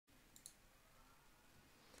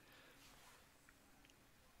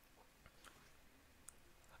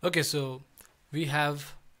Okay, so we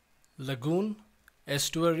have lagoon,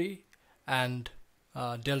 estuary, and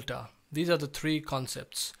delta. These are the three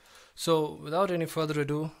concepts. So without any further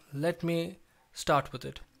ado, let me start with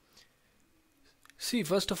it. See,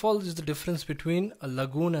 first of all, is the difference between a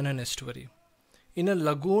lagoon and an estuary. In a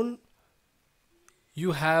lagoon,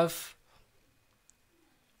 you have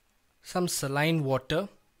some saline water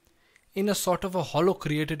in a sort of a hollow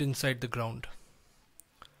created inside the ground.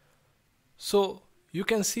 So you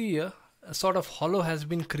can see here a sort of hollow has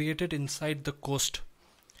been created inside the coast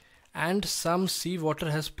and some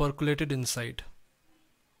seawater has percolated inside.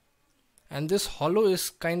 And this hollow is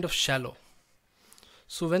kind of shallow.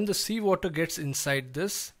 So when the seawater gets inside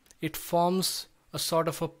this, it forms a sort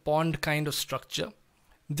of a pond kind of structure.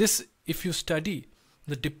 This, if you study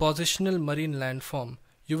the depositional marine landform,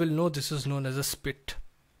 you will know this is known as a spit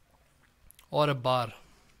or a bar,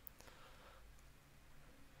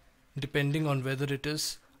 depending on whether it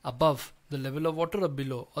is above the level of water or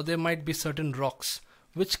below, or there might be certain rocks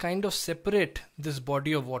which kind of separate this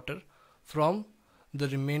body of water from the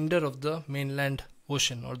remainder of the mainland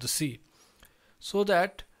ocean or the sea, so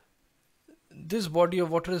that this body of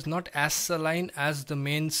water is not as saline as the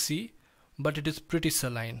main sea, but it is pretty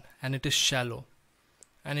saline and it is shallow,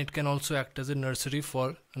 and it can also act as a nursery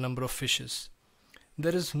for a number of fishes.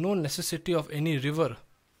 There is no necessity of any river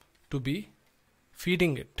to be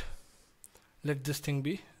feeding it. Let this thing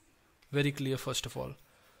be very clear first of all.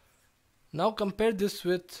 Now compare this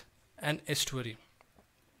with an estuary.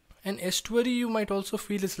 An estuary, you might also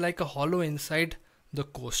feel, is like a hollow inside the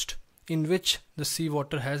coast in which the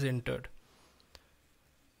seawater has entered.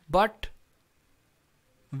 But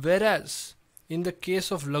whereas in the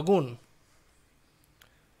case of lagoon,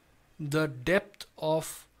 the depth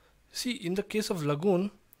of, in the case of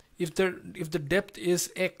lagoon, if the depth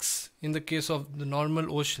is x in the case of the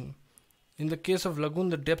normal ocean, in the case of lagoon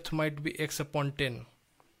the depth might be x upon 10.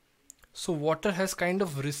 So water has kind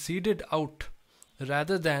of receded out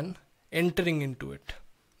rather than entering into it.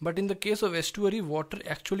 But in the case of estuary, water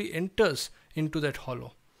actually enters into that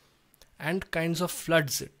hollow and kinds of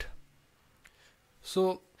floods it.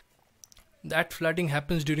 So that flooding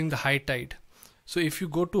happens during the high tide. So if you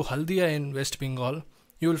go to Haldia in West Bengal,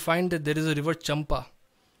 you will find that there is a river Champa,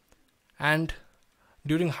 and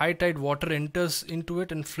during high tide water enters into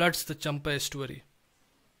it and floods the Champa estuary,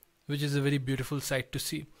 which is a very beautiful sight to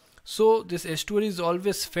see. So this estuary is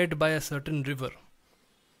always fed by a certain river,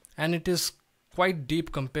 and it is quite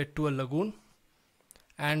deep compared to a lagoon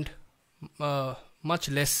and much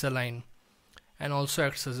less saline, and also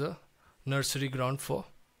acts as a nursery ground for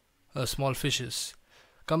small fishes.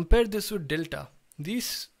 Compare this with delta.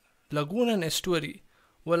 These lagoon and estuary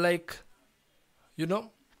were like,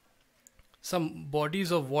 some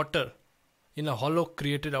bodies of water in a hollow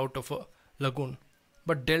created out of a lagoon.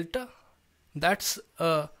 But delta, that's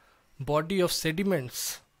a body of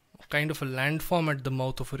sediments, kind of a landform at the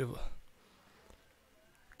mouth of a river.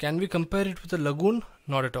 Can we compare it with a lagoon?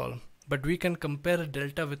 Not at all. But we can compare a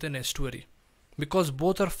delta with an estuary, because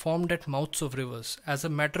both are formed at mouths of rivers. As a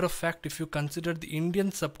matter of fact, if you consider the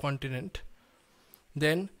Indian subcontinent,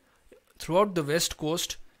 then throughout the west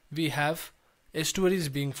coast we have estuaries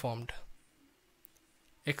being formed,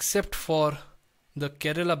 except for the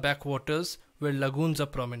Kerala backwaters where lagoons are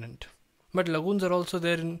prominent. But lagoons are also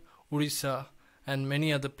there in Odisha and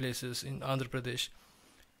many other places in Andhra Pradesh.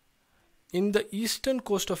 In the eastern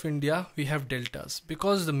coast of India, we have deltas,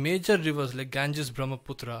 because the major rivers like Ganges,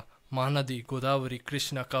 Brahmaputra, Mahanadi, Godavari,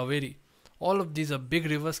 Krishna, Kaveri, all of these are big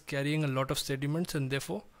rivers carrying a lot of sediments and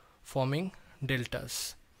therefore forming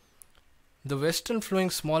deltas. The western flowing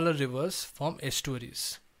smaller rivers form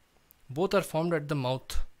estuaries. Both are formed at the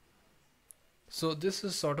mouth. So this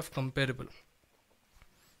is sort of comparable.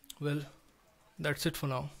 Well, that's it for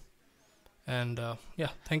now. And yeah,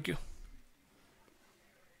 thank you.